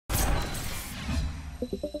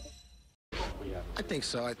I think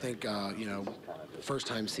so. I think, first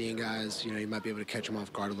time seeing guys, you might be able to catch them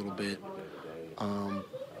off guard a little bit.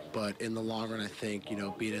 But in the long run, I think,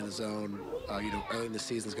 being in the zone, early in the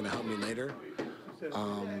season is going to help me later.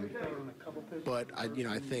 But I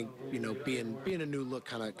think, being a new look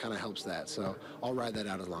kind of helps that. So I'll ride that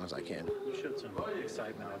out as long as I can. You showed some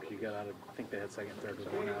excitement after you got out of, I think they had second, third with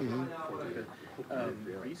one out.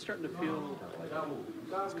 Are you starting to feel,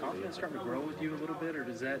 is confidence starting to grow with you a little bit, or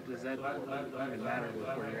does that even matter with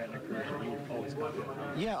where you're at in your career? Are you always confident?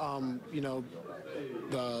 Yeah,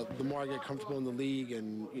 the more I get comfortable in the league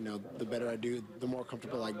and, the better I do, the more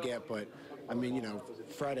comfortable I get. But, I mean,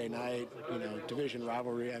 Friday night, division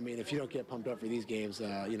rivalry. I mean, if you don't get pumped up for these games,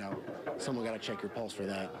 someone got to check your pulse for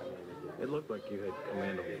that. It looked like you had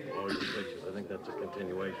command of all your pitches. I think that's a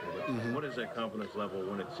continuation. But what is that confidence level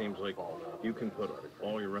when it seems like you can put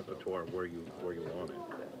all your repertoire where you want it?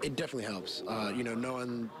 It definitely helps.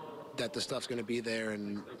 Knowing that the stuff's going to be there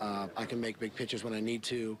and I can make big pitches when I need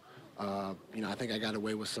to. I think I got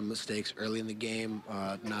away with some mistakes early in the game,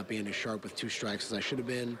 not being as sharp with 2 strikes as I should have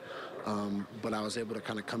been. But I was able to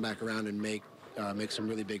kind of come back around and make some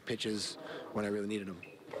really big pitches when I really needed them.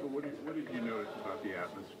 So what did you notice about the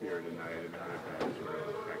atmosphere tonight and how that sort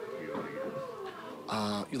of affected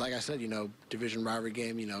you? Like I said, division rivalry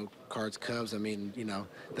game, Cards-Cubs. I mean,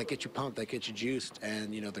 that gets you pumped, that gets you juiced,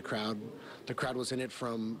 and the crowd was in it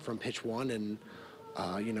from pitch one, and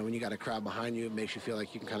when you got a crowd behind you, it makes you feel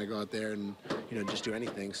like you can kind of go out there and just do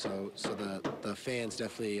anything. So the fans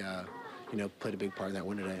definitely played a big part in that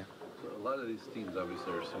win today. A lot of these teams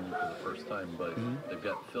obviously are seeing you for the first time, but they've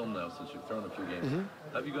got film now since you've thrown a few games.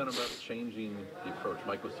 How have you gone about changing the approach?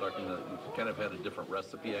 Mike was talking that you've kind of had a different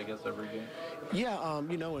recipe, I guess, every game. Yeah,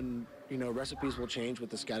 and recipes will change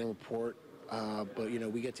with the scouting report, but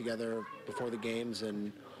we get together before the games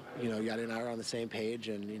and Yadi and I are on the same page,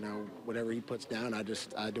 and whatever he puts down, I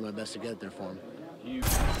do my best to get it there for him.